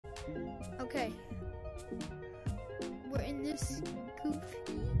Okay. We're in this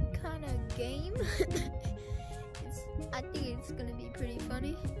goofy kind of game. I think it's gonna be pretty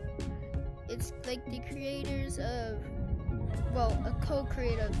funny. It's like the creators of, well, a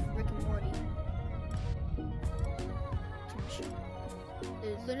co-creator of Rick and Morty.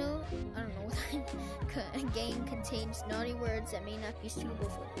 The little, I don't know what game contains naughty words that may not be suitable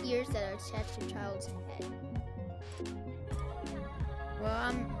for ears that are attached to a child's head.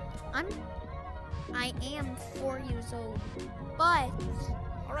 Well, I am 4 years old, but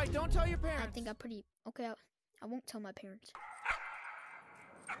all right, don't tell your parents. I think I'm pretty okay. I won't tell my parents.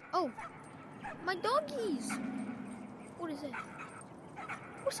 Oh, my doggies! What is it?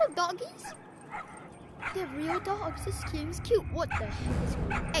 What's up, doggies? They're real dogs. This game's cute. What the heck is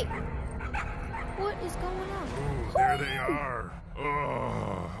going on? Hey, what is going on? Oh, there they are.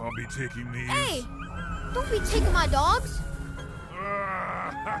 Oh, I'll be taking these. Hey, don't be taking my dogs.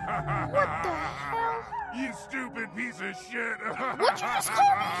 What the hell? You stupid piece of shit. What'd you just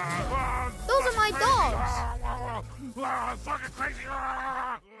call me? Those are my dogs. Fucking crazy.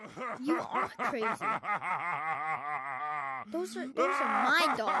 You are crazy. Those are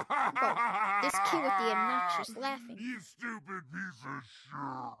my dogs. Whoa, this kid with the obnoxious laughing. You stupid piece of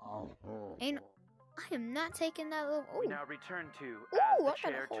shit. Ain't, I am not taking that little. We now return to ooh, as the I got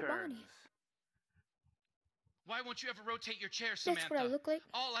chair a whole turns. body. Why won't you ever rotate your chair, Samantha? That's what I look like.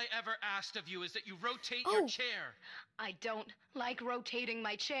 All I ever asked of you is that you rotate your chair. I don't like rotating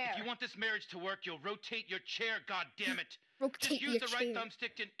my chair. If you want this marriage to work, you'll rotate your chair, goddammit. Rotate Just use your the right chair.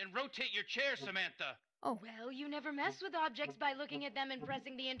 thumbstick and rotate your chair, Samantha. Oh. Well, you never mess with objects by looking at them and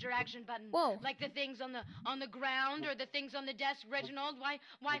pressing the interaction button. Whoa. Like the things on the ground or the things on the desk, Reginald. Why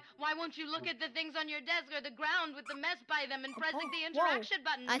won't you look at the things on your desk or the ground with the mess by them and pressing the interaction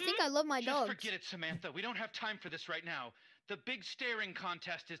button? I think I love my dogs. Just forget it, Samantha. We don't have time for this right now. The big staring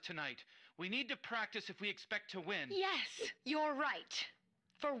contest is tonight. We need to practice if we expect to win. Yes, you're right.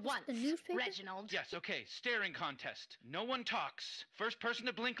 For once, Reginald. Yes, okay. Staring contest. No one talks. First person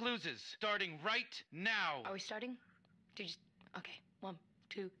to blink loses. Starting right now. Are we starting? Okay. 1,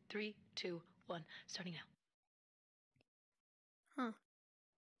 2, 3, 2, 1. Starting now. Huh.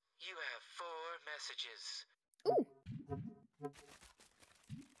 You have 4 messages. Ooh.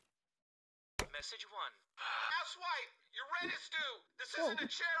 Message 1. Asswipe, you're ready, Stu. This isn't a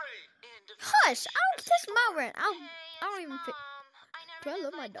charity. Hush! I don't kiss my rent. I don't even pick. I I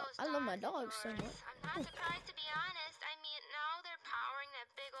love my dog. I love my dogs so much. I'm not surprised, to be honest. I mean, now they're powering that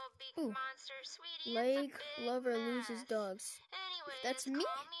big old beak monster, sweetie. Lake it's a big lover mess. loses dogs. Anyways, That's me.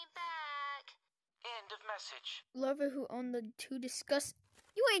 call me back. End of message. Lover who owned the 2 disgust.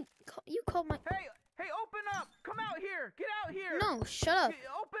 You ain't. You called my. Hey, open up! Come out here! Get out here! No, shut up.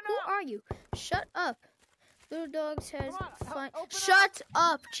 Open Who up! are you? Shut up. Little dogs has fine. open Shut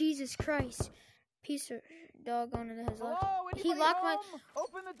up, Jesus Christ. Piece of dog owner that has locked. Hello, He locked my. home?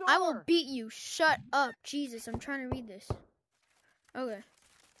 Open the door! I will beat you. Shut up, Jesus. I'm trying to read this. Okay.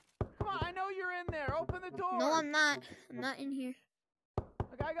 Come on, I know you're in there. Open the door. No, I'm not. I'm not in here.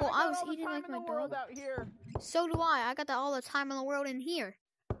 Look, I Well, I was all the eating time like in my the world dog. out here. So do I. I got that all the time in the world in here.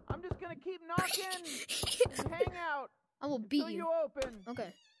 I'm just gonna keep knocking and hang out. I will beat until you. you open.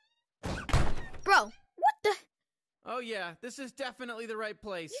 Okay. Bro, what the? Oh yeah, this is definitely the right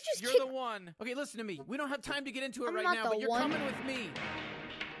place. You You're the one. Okay, listen to me. We don't have time to get into it I'm right not now, the but you're one. coming with me.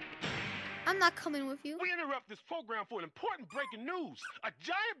 I'm not coming with you. We interrupt this program for an important breaking news. A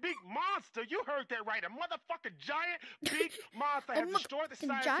giant big monster, you heard that right, a motherfucking giant big monster has destroyed the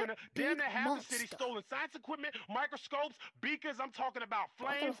science center. Damn near half the city, stolen science equipment, microscopes, beakers, I'm talking about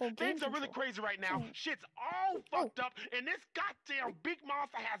flames. Things are really crazy right now. Shit's all fucked up, and this goddamn big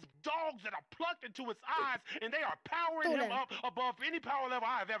monster has dogs that are plugged into its eyes, and they are powering him up above any power level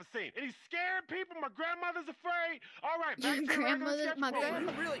I've ever seen. And he's scaring people. My grandmother's afraid. All right, back to the regular sketch program.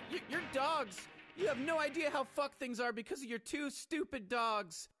 Really, you're dogs. You have no idea how fucked things are because of your 2 stupid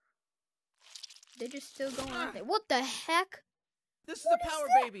dogs. They're just still going out there. What the heck? This is a power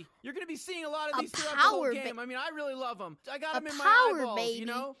baby. You're going to be seeing a lot of these throughout the whole game. I mean, I really love them. I got them in my eyeballs, you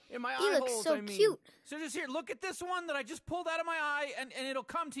know? In my eye holes, looks so I mean. cute. So just here, look at this one that I just pulled out of my eye, and it'll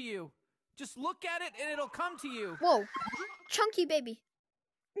come to you. Just look at it, and it'll come to you. Whoa. Chunky baby.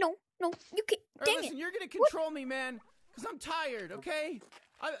 No, you can't. Dang listen, it. You're going to control me, man, because I'm tired, okay?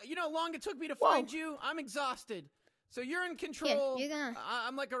 You know how long it took me to find you? I'm exhausted. So you're in control. Yeah, you're gonna...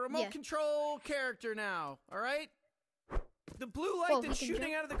 I'm like a remote control character now, all right? The blue light that's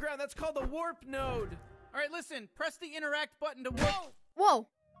shooting out of the ground, that's called the warp node. All right, listen, press the interact button to warp. Whoa.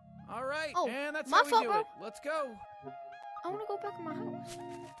 All right, Oh, and that's my how we fault, do bro. it. Let's go. I want to go back in my house.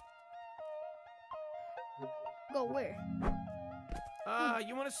 Go where?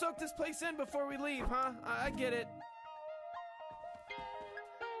 You want to soak this place in before we leave, huh? I get it.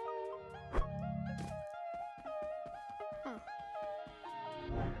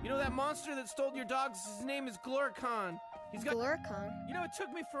 You know that monster that stole your dogs? His name is Glorcon. Glorcon? You know, it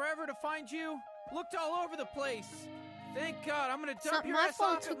took me forever to find you. Looked all over the place. Thank God. I'm gonna dump your ass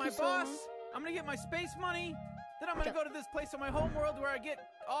off at my boss. I'm gonna get my space money. Then I'm gonna go to this place on my home world where I get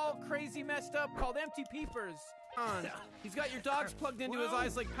all crazy messed up called Empty Peepers. He's got your dogs plugged into his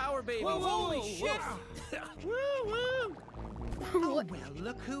eyes like power babies. Holy shit! Woo woo! Oh, well,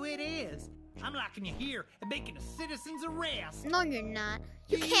 look who it is. I'm locking you here and making a citizen's arrest. No, you're not.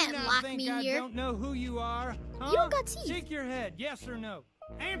 You can't lock me here. I don't know who you are. Huh? You don't got teeth. Shake your head, yes or no.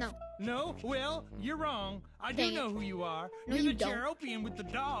 No. No? Well, you're wrong. I do know who you are. No, you're you the don't. Cheropian with the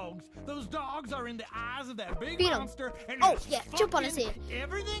dogs. Those dogs are in the eyes of that big Beat him. monster. And Oh, it's yeah, jump on his head.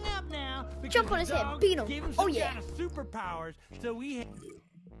 Everything up now. Jump on his head. Beat him. Give him Oh, some yeah. kind of superpowers. So we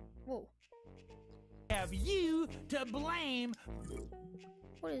Whoa. have you to blame.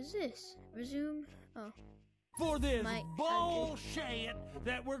 What is this? Resume? Oh. For this My- bullshit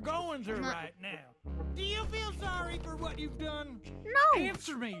that we're going through right now. Do you feel sorry for what you've done? No!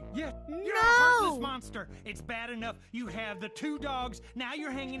 Answer me. Yeah, you're No! a heartless monster. It's bad enough you have the 2 dogs. Now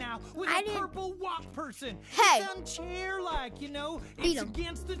you're hanging out with I a didn't- purple walk person. Hey! It's unchair-like, you know. Beat It's him.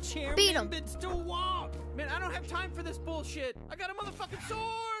 against the chair Beat him. methods to walk. Man, I don't have time for this bullshit. I got a motherfucking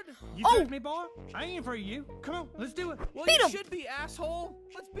sword. You Oh! took me, boy? I ain't for you. Come on, let's do it. Well, Beat you him. should be, asshole.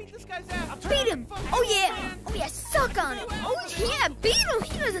 Let's beat this guy's ass. Beat him! Fuck Oh, you, yeah! man. Oh, yeah, suck on it! Oh, yeah, beat him!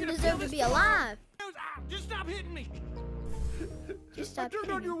 He doesn't deserve to be alive. Just stop hitting me. Just stop I turned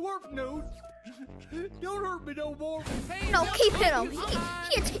hitting on your him. warp node. Don't hurt me no more. Hey, No, keep hitting him. Come on.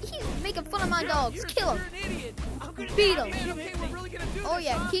 He's making fun of my dogs. Kill him. You're an idiot. I'm gonna Beat man, him. okay, we're really gonna do Oh, this,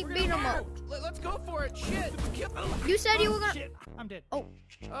 yeah, huh? keep We're beating gonna him up. go. Let's go for it. Shit. Kill him. You said you were gonna. Shit, I'm dead. Oh,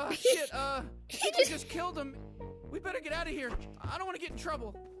 Shit, He we just killed him. We better get out of here. I don't want to get in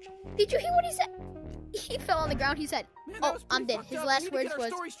trouble. did you hear what he said? He fell on the ground. He said, Man, that "Oh, was I'm pretty dead." fucked His up. last We need to words get our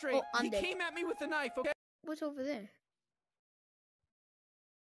was, story straight. "Oh, I'm he dead." came at me with a knife, okay? What's over there?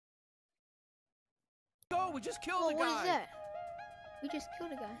 Go, we just killed Oh, a what guy. is that? We just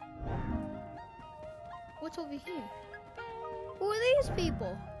killed a guy. What's over here? Who are these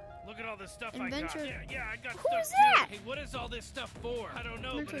people? Look at all this stuff Inventor. I got. Yeah, I got Who stuff is too. that? Hey, what is all this stuff for? I don't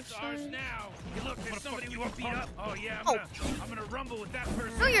know, Inventor but it's ours science. now. Hey, look, there's somebody we can beat up. Oh yeah, Oh. I'm gonna rumble with that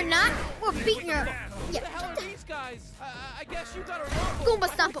person. No, you're not. We're beating your. Who Yeah. the hell are these guys? I guess you got a rumble. Goomba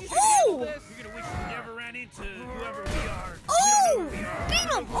I stomp think him. you should handle Oh! this. You're gonna wish you never ran into whoever we are. Oh! Beat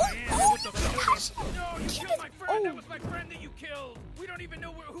him! Oh! Oh! What the fuck? Gosh! No, you Kick killed his- my friend. That oh. was my friend that you killed. We don't even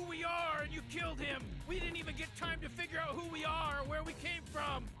know who we are, and you killed him. We didn't even get time to figure out who we are or where we came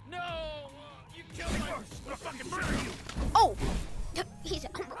from. No, you killed my. I'm gonna fucking murder you. Oh! He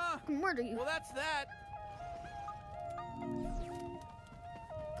said, "I'm murder you." Well, that's that.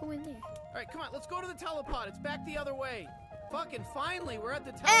 Go in there. All right, come on, let's go to the telepod. It's back the other way. Fucking finally, we're at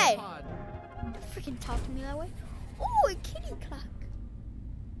the Hey! telepod. Don't freaking talk to me that way. Oh, a kitty clock.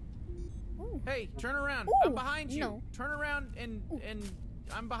 Ooh. Hey, turn around. Ooh, I'm behind you. no. Turn around and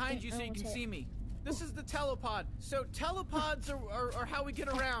I'm behind you so you can see me. This is the telepod. So telepods are how we get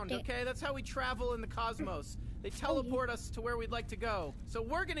around, okay? That's how we travel in the cosmos. They teleport us to where we'd like to go. So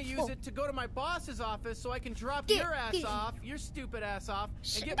we're gonna use it to go to my boss's office so I can drop your ass off, your stupid ass off,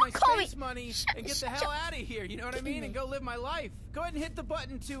 and get my space money and get the hell out of here. You know what I mean? And go live my life. Go ahead and hit the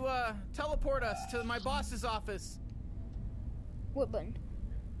button to teleport us to my boss's office. What button?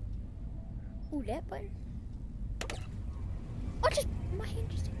 Ooh, that button. Oh, just my hand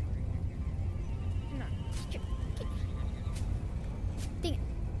just. No. Dang it.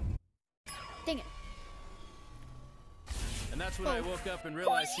 Dang it. And that's when I woke up and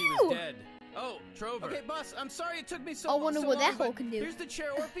realized he was dead. Oh, Trover. Okay, boss, I'm sorry it took me so long. I wonder what that hole can do. Here's the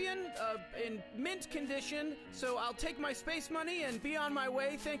Cheropian, in mint condition, so I'll take my space money and be on my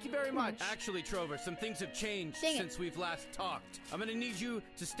way. Thank you very much. Actually, Trover, some things have changed since we've last talked. I'm gonna need you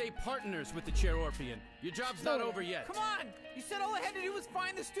to stay partners with the Cheropian. Your job's not over yet. Come on! You said all I had to do was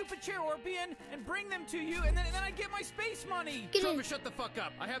find the stupid Cheropian and bring them to you, and then I'd get my space money. Trover, shut the fuck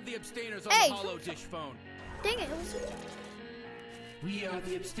up. I have the abstainers on the hollow dish phone. Dang it. We are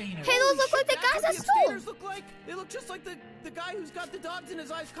the abstainers. Hey, those look like the guys that stole. Abstainers look like? They look just like the guy who's got the dogs in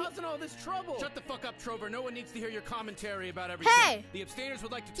his eyes causing all this trouble. Shut the fuck up, Trover. No one needs to hear your commentary about everything. Hey! The abstainers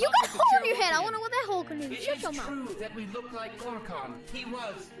would like to talk You got with a the hole in your head. I Cheropian. wonder what that hole can do. It Shut is your mouth. true that we look like Glorcon. He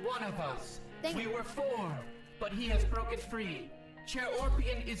was one of us. Dang we it. were 4, but he has broken free.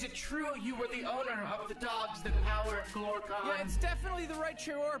 Cheropian, is it true you were the owner of the dogs that power Glorcon? Yeah, it's definitely the right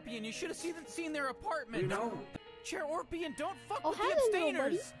Cheropian. You should have seen their apartment. No. Chair Orpian, don't fuck with the hello,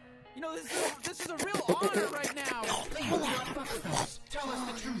 abstainers. You know, this is a real honor right now. Please do not fuck with us. Tell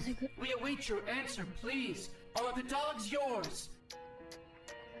us the truth. We await your answer, please. Are the dogs yours?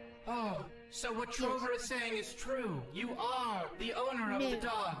 Oh, so what Trover is saying is true. You are the owner of the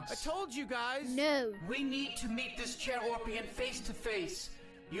dogs. I told you guys. No. We need to meet this Chair Orpian face to face.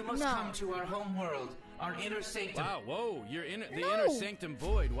 You must come to our home world, our inner sanctum. Wow, whoa, you're in the inner sanctum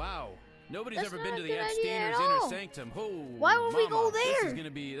void. Wow. Nobody's ever been to the abstainer's inner sanctum. Oh, why would we go there?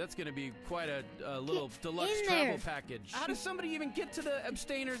 That's gonna be quite a little deluxe travel package. How does somebody even get to the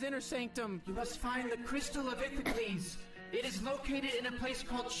abstainer's inner sanctum? You must find the Crystal of Ithacles. It is located in a place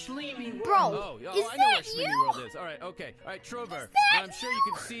called Schleemy World. Bro, I know where Schleemy World is. All right, okay. All right, Trover. I'm sure you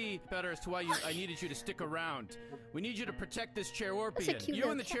can see better as to why I needed you to stick around. We need you to protect this Chair Orpian. You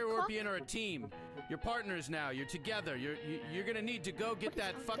and the Chair Orpian are a team. You're partners now. You're together. You're gonna need to go get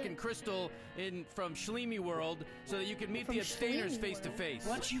that fucking crystal from Schleemy World so that you can meet the abstainers face to face.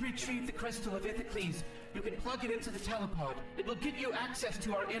 Once you retrieve the Crystal of Ithacles, you can plug it into the telepod. It will give you access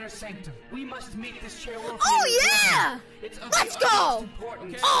to our inner sanctum. We must meet this Chair Orpian. Oh yeah! Let's go!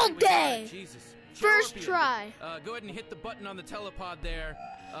 Okay. All day! Jesus. First try. Go ahead and hit the button on the telepod there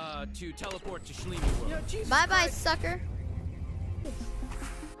to teleport to Schleemy World. Bye-bye, sucker.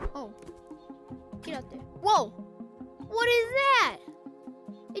 Oh. Get out there. Whoa! What is that?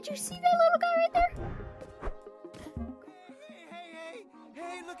 Did you see that little guy right there?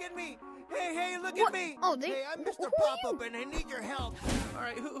 Hey, look at me! Hey, look at me! Oh, hey, I'm Mr. Pop-Up and I need your help. All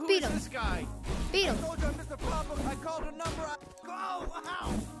right, who is this guy? Beat him. I told you I'm Mr. Pop-Up. I called a number.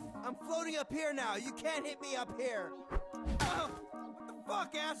 Ow! I'm floating up here now. You can't hit me up here. What the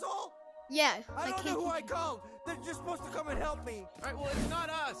fuck, asshole? Yeah, I don't know who I called. They're just supposed to come and help me. All right, well, it's not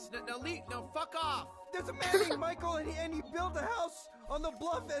us. No, fuck off. There's a man named Michael, and he built a house on the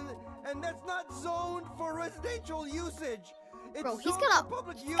bluff, and that's not zoned for residential usage. It's Bro, zoned for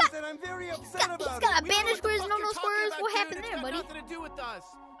public use, and I'm very upset about it. He's got a bandage for his normal spurs. What happened there, buddy? It's got nothing to do with us.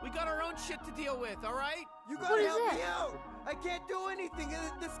 We got our own shit to deal with, all right? You gotta help me out. I can't do anything.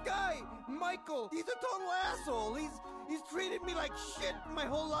 This guy, Michael, he's a total asshole. He's treated me like shit my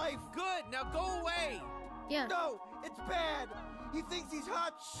whole life. Good, now go away. Yeah. No, it's bad. He thinks he's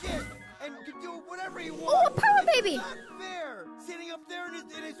hot shit and can do whatever he wants. Oh, a power baby! It's not fair. Sitting up there in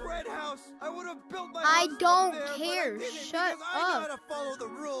his red house, I would have built my I house don't up there, care. but I didn't Shut because I know up. how to follow the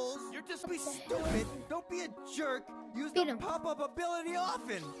rules. You're just be stupid. Don't be a jerk. Use the pop-up ability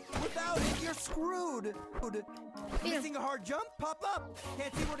often. Without it, you're screwed. Missing a hard jump? Pop up.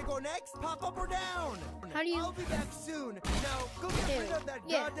 Can't see where to go next? Pop up or down. How do you... I'll be back soon. Now, go get rid of that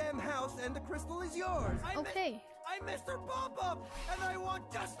goddamn house and the crystal is yours. Okay. I'm Mr. Pop-Up, and I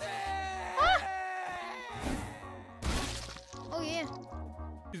want justice! Oh, yeah.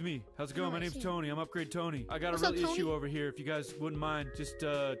 Excuse me. How's it going? My name's Tony. I'm Upgrade Tony. I got What's a real up, issue Tony? over here. If you guys wouldn't mind just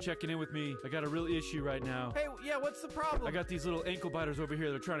checking in with me. I got a real issue right now. Hey, yeah, what's the problem? I got these little ankle biters over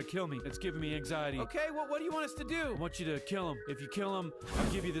here. They're trying to kill me. It's giving me anxiety. Okay, what do you want us to do? I want you to kill them. If you kill them,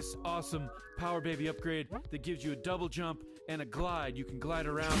 I'll give you this awesome Power Baby upgrade that gives you a double jump and a glide. You can glide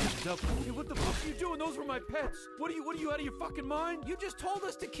around. Hey, what the fuck are you doing? Those were my pets. What are you out of your fucking mind? You just told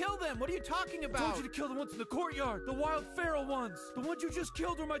us to kill them. What are you talking about? I told you to kill the ones in the courtyard. The wild feral ones. The ones you just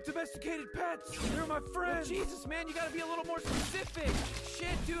killed were my domesticated pets. They're my friends. Well, Jesus, man, you gotta be a little more specific.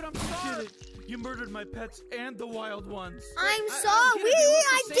 Shit, dude, I'm sorry. You murdered my pets and the wild ones. I'm sorry.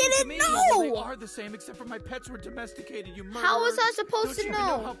 I didn't know. They are the same, except for my pets were domesticated. You murderer. How was I supposed to Don't you know?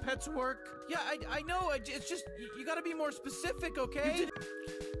 even know how pets work? Yeah, I know. It's just you gotta be more specific, okay?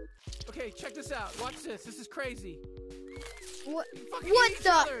 Okay, check this out. Watch this. This is crazy. What? What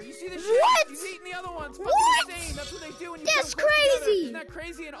the? You see this shit? What? He's eating the other ones. What? Fucking insane. That's what they do when you That's kill pets together. crazy. Isn't that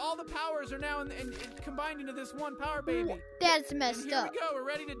crazy? And all the powers are now combined into this one power baby. That's messed Here up. we go. We're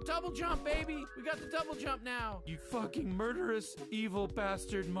ready to double jump, baby. We got the double jump now. You fucking murderous, evil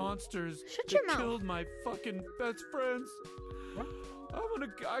bastard monsters. Shut your that mouth. killed my fucking best friends.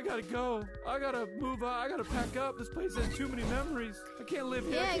 I gotta go. I gotta move on. I gotta pack up. This place has too many memories. I can't live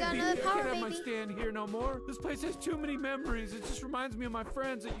here. Yeah, I got another I power can't have my baby. stand here no more. This place has too many memories. It just reminds me of my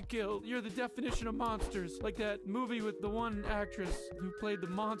friends that you killed. You're the definition of monsters. Like that movie with the one actress who played the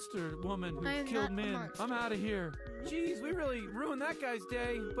monster woman who I am killed not a men. monster. I'm out of here. Jeez, we really ruined that guy's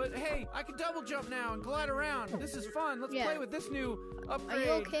day. But hey, I can double jump now and glide around. This is fun. Let's play with this new upgrade.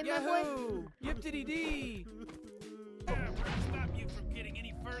 okay, my boy? Yahoo! Yip-diddy-dee! Stop you from getting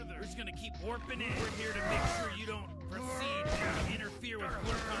any further. We're just gonna keep warping in. We're here to make sure you don't proceed to interfere with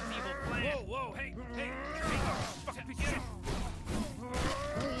Glurkon's evil plan. Whoa, hey, fuck, get him. Oh,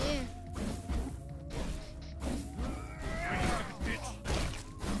 yeah.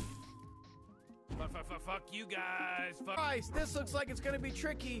 Fuck you. you guys. Christ, this looks like it's gonna be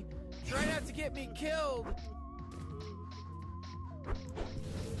tricky. Try not to get me killed.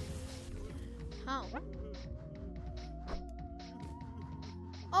 How?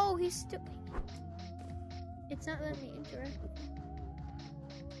 Oh, he's still. It's not letting me interact with him.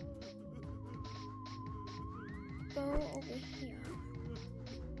 Go over here.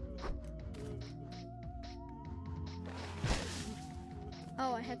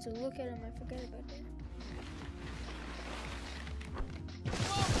 Oh, I had to look at him. I forgot about that.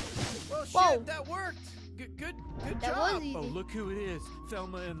 Whoa! Well, Whoa. shit, that worked. Good That job. was easy. Oh, look who it is.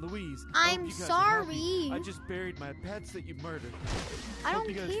 Thelma and Louise. I'm Hope you guys are sorry. happy. I just buried my pets that you murdered. I Hope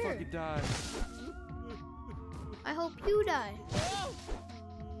don't you guys care. fucking die. I hope you die.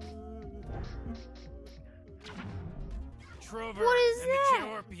 Trover What is and that? the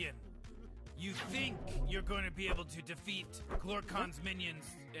Chaorpian. You think you're going to be able to defeat Glorkon's minions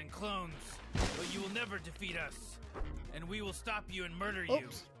and clones, but you will never defeat us. And we will stop you and murder you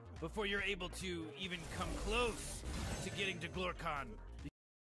before you're able to even come close to getting to Glorkon.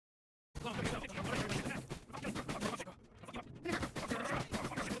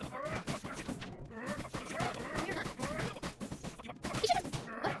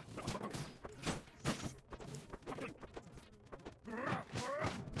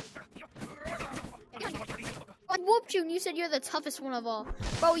 I whooped you and you said you're the toughest one of all.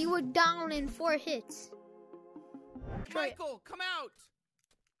 Bro, you were down in 4 hits. Michael, come out.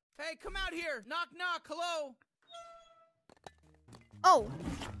 Hey, come out here. Knock, knock. Hello. Oh.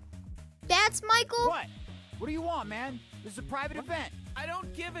 That's Michael? What? What do you want, man? This is a private event. I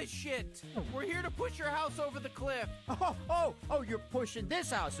don't give a shit. We're here to push your house over the cliff. Oh, you're pushing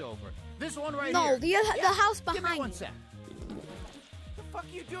this house over. This one right No, here. the house behind Give me one you. sec. The fuck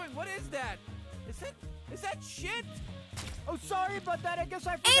are you doing? What is that? Is that shit? Oh, sorry about that. I guess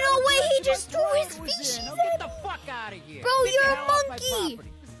I forgot. Ain't no what way he direction just my threw plane his was species in. Oh, in. get the fuck out of here. Bro, Get you're the a hell off my monkey.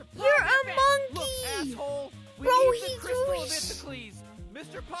 property. You're a Look, monkey. asshole. We Bro, need he the crystal threw of his... Ithacles.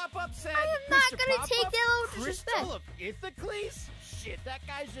 Mr. Pop-Up said... I am not Mr. gonna Pop-Up? take that little disrespect. Crystal of Ithacles? Shit, that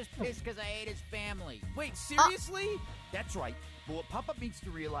guy's just pissed because I ate his family. Wait, seriously? That's right. But what Pop-Up needs to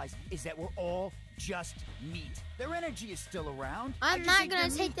realize is that we're all just meat. Their energy is still around. I'm I just not ate gonna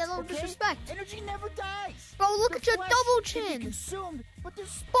their take meat, that little okay? disrespect. Energy never dies. Bro, look Their at your flesh double can be chin. consumed, but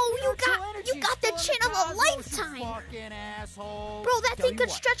there's Bro, you spiritual energy got the still in chin of a cosmos, you lifetime. fucking asshole. Bro, that Tell thing you could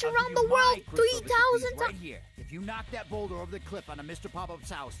what, stretch I'll around give the you my world crystal 3,000 right times. here. If you knock that boulder over the cliff onto Mr.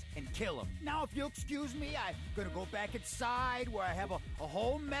 Pop-Up's house and kill him. Now, if you'll excuse me, I'm gonna go back inside where I have a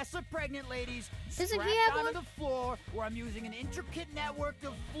whole mess of pregnant ladies Doesn't he strapped have onto one? the floor where I'm using an intricate network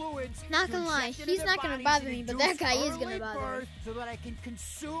of fluids. Not to gonna lie, inject into he's their not gonna bodies bother and me, but induce that guy is gonna early bother me. birth so that I can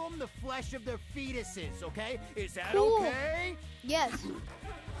consume the flesh of their fetuses, okay? Is that Cool. okay? Yes.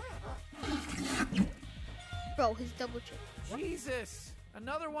 Bro, his double chin. Jesus.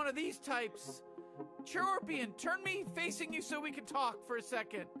 Another one of these types. Chaorpian, turn me facing you so we can talk for a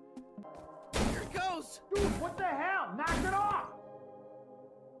second. Here it goes. Dude, what the hell? Knock it off!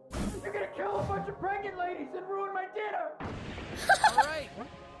 You're gonna kill a bunch of pregnant ladies and ruin my dinner! All right.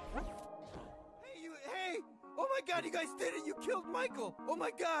 Hey! Oh my god, you guys did it! You killed Michael! Oh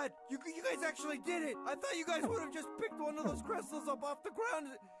my god! You guys actually did it! I thought you guys would have just picked one of those crystals up off the ground.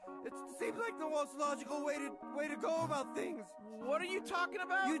 It seems like the most logical way to go about things. What are you talking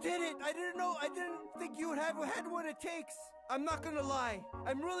about? You did it! I didn't think you would have had what it takes. I'm not gonna lie.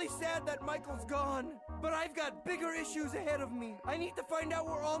 I'm really sad that Michael's gone. But I've got bigger issues ahead of me. I need to find out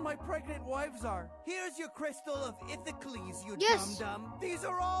where all my pregnant wives are. Here's your crystal of Ithacles, you dum-dum. These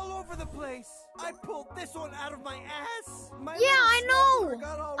are all over the place. I pulled this one out of my ass. My Yeah, I know. little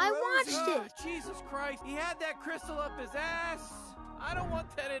got all I rosy. watched it. Jesus Christ. He had that crystal up his ass. I don't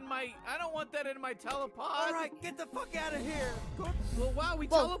want that in my telepod. All right, get the fuck out of here. Well, wow, we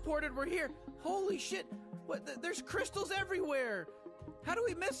Whoa. teleported. We're here. Holy shit. What? There's crystals everywhere. How do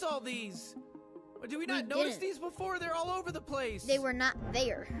we miss all these? Did we not notice these before? They're all over the place. They were not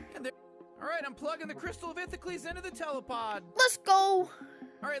there. All right, I'm plugging the crystal of Ithacles into the telepod. Let's go.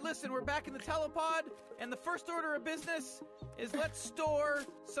 All right, listen, we're back in the telepod, and the first order of business is let's store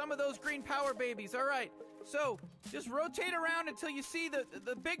some of those green power babies. All right, so just rotate around until you see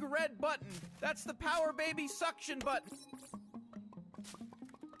the big red button. That's the power baby suction button.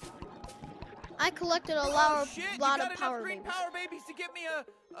 I collected a Oh, lot shit, of you got power enough green babies. power babies to give me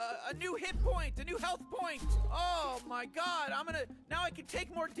a new hit point, a new health point. Oh my god, now I can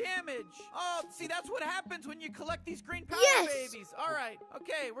take more damage. Oh, see, that's what happens when you collect these green power babies. All right,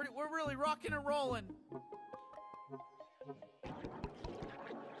 okay, we're really rocking and rolling.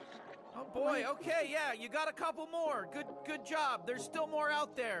 Oh boy, okay, yeah, you got a couple more. Good job. There's still more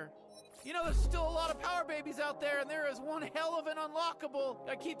out there. You know, there's still a lot of Power Babies out there, and there is one hell of an unlockable.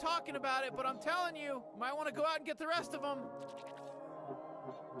 I keep talking about it, but I'm telling you, you might want to go out and get the rest of them.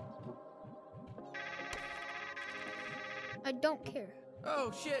 I don't care.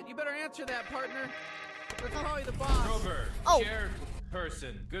 Oh, shit. You better answer that, partner. That's probably the boss. Trover,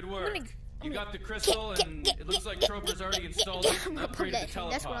 chairperson. Good work. You got the crystal, and it looks like Trover's already installed it and upgraded the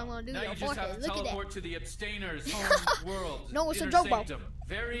telepod. That's what I'm going to do. Now you just have to teleport to the abstainer's world. No, it's a Inner joke, bro. sanctum.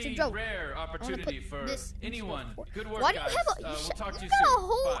 Very rare opportunity for anyone. Good work, Why do you guys. have a... We'll talk to you got a soon.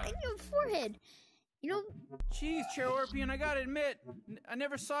 hole Bye. in your forehead. You know... Jeez, Chairorpian, I gotta admit, I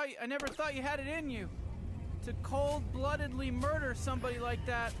never thought you had it in you. To cold-bloodedly murder somebody like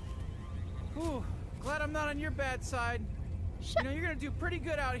that. Whew, glad I'm not on your bad side. You know, you're gonna do pretty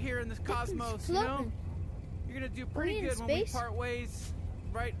good out here in this cosmos, you know? You're gonna do pretty good when we part ways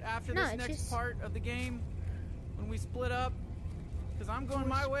right after this next part of the game. When we split up. Because I'm going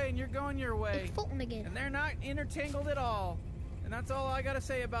my way and you're going your way. It's floating again. And they're not intertangled at all. And that's all I gotta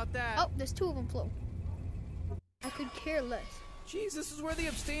say about that. Oh, there's two of them floating. I could care less. Jeez, this is where the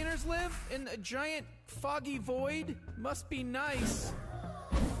abstainers live? In a giant foggy void? Must be nice.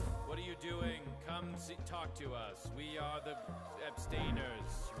 What are you doing? Come talk to us. We are the abstainers.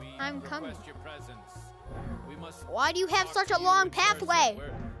 We request your presence. We must. Why do you have such a long pathway?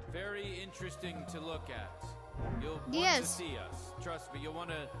 We're very interesting to look at. You'll want to see us. Trust me. You'll want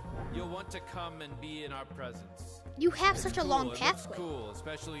to come and be in our presence. You have such a long pathway. It's cool,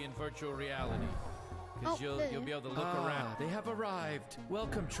 especially in virtual reality. Because you'll be able to look around. They have arrived.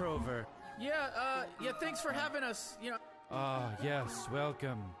 Welcome, Trover. Yeah, thanks for having us. You know. Yes,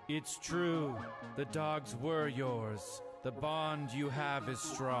 welcome. It's true. The dogs were yours. The bond you have is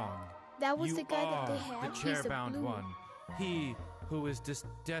strong. That was the guy that they had. The chair-bound one. He who is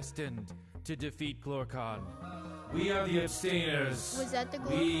destined to defeat Glorkon. We are the abstainers. Was that the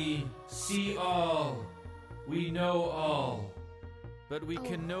goal? We see all. We know all. But we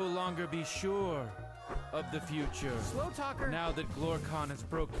can no longer be sure of the future. Slow talker. Now that Glorkon has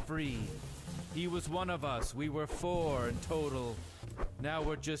broke free. He was one of us. We were 4 in total. Now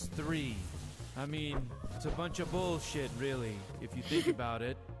we're just 3. I mean, it's a bunch of bullshit, really, if you think about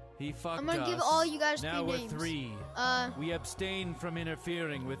it. He fucked us. I'm gonna give all you guys now 3 we're names. 3. We abstain from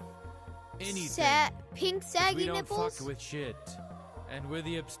interfering with anything. Pink saggy nipples? We don't fuck with shit. And we're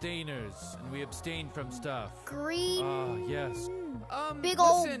the abstainers, and we abstain from stuff. Green. Yes. Big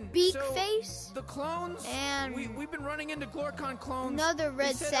old beak face. The clones. And we've been running into Glorkon clones. Another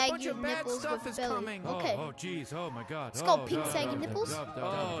red saggy saggy a bunch of bad nipples stuff with is belly. coming. Okay. Oh, jeez. Oh, my God. It's called pink saggy nipples. That's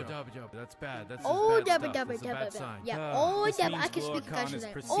bad. That's Oh, bad dabba stuff. dabba That's a dabba bad dabba. sign. Yeah. Oh, This dabba. means I can speak Glorkon Kakashi is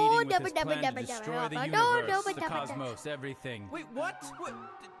then. proceeding Oh, with dabba his dabba plan dabba to destroy dabba. the No, universe, dabba the dabba dabba. cosmos, everything. Wait, what?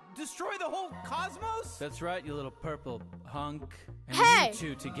 Destroy the whole cosmos? That's right, you little purple hunk. And Hey! you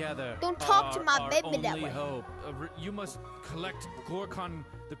two together. Don't talk to my are baby our that only way. hope. You must collect Glorkon,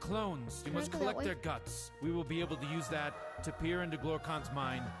 the clones. You Can I must go that collect way? their guts. We will be able to use that to peer into Glorkon's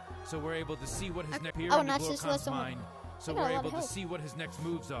mind, so we're able to see what his next peer into not just let Glorkon's someone- mind, so I got we're a lot able of to help. see what his next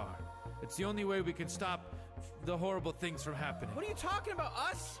moves are. It's the only way we can stop the horrible things from happening. What are you talking about?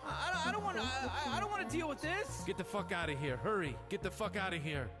 Us? I don't want to. I don't want to deal with this. Get the fuck out of here! Hurry! Get the fuck out of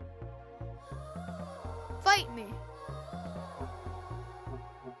here! Fight me.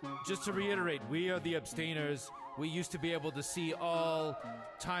 Just to reiterate, we are the abstainers. We used to be able to see all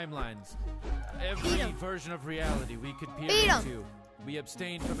timelines. Every version of reality we could peer into. We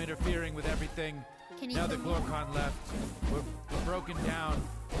abstained from interfering with everything. Now that Glorkon left, we're broken down.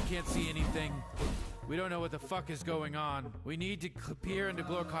 We can't see anything. We don't know what the fuck is going on. We need to peer into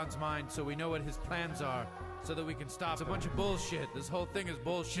Glorkon's mind so we know what his plans are, so that we can stop. It's a bunch of bullshit. This whole thing is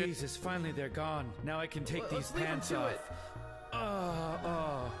bullshit. Jesus, finally they're gone. Now I can take these pants off.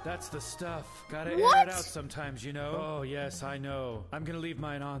 That's the stuff. Gotta air it out sometimes, you know? Oh, yes, I know. I'm gonna leave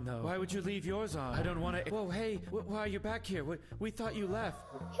mine on, though. Why would you leave yours on? I don't want to... Whoa, hey, why are you back here? We thought you left.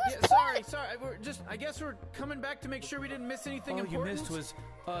 Yeah, sorry. I guess we're coming back to make sure we didn't miss anything All important. you missed was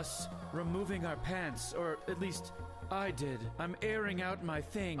us removing our pants, or at least I did. I'm airing out my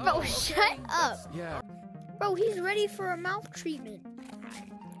thing. Bro, shut up. Yeah. Bro, he's ready for a mouth treatment.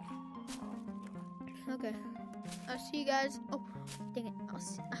 Okay. I'll see you guys. Oh, dang it.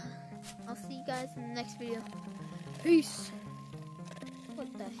 I'll see you guys in the next video. Peace. What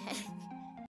the heck?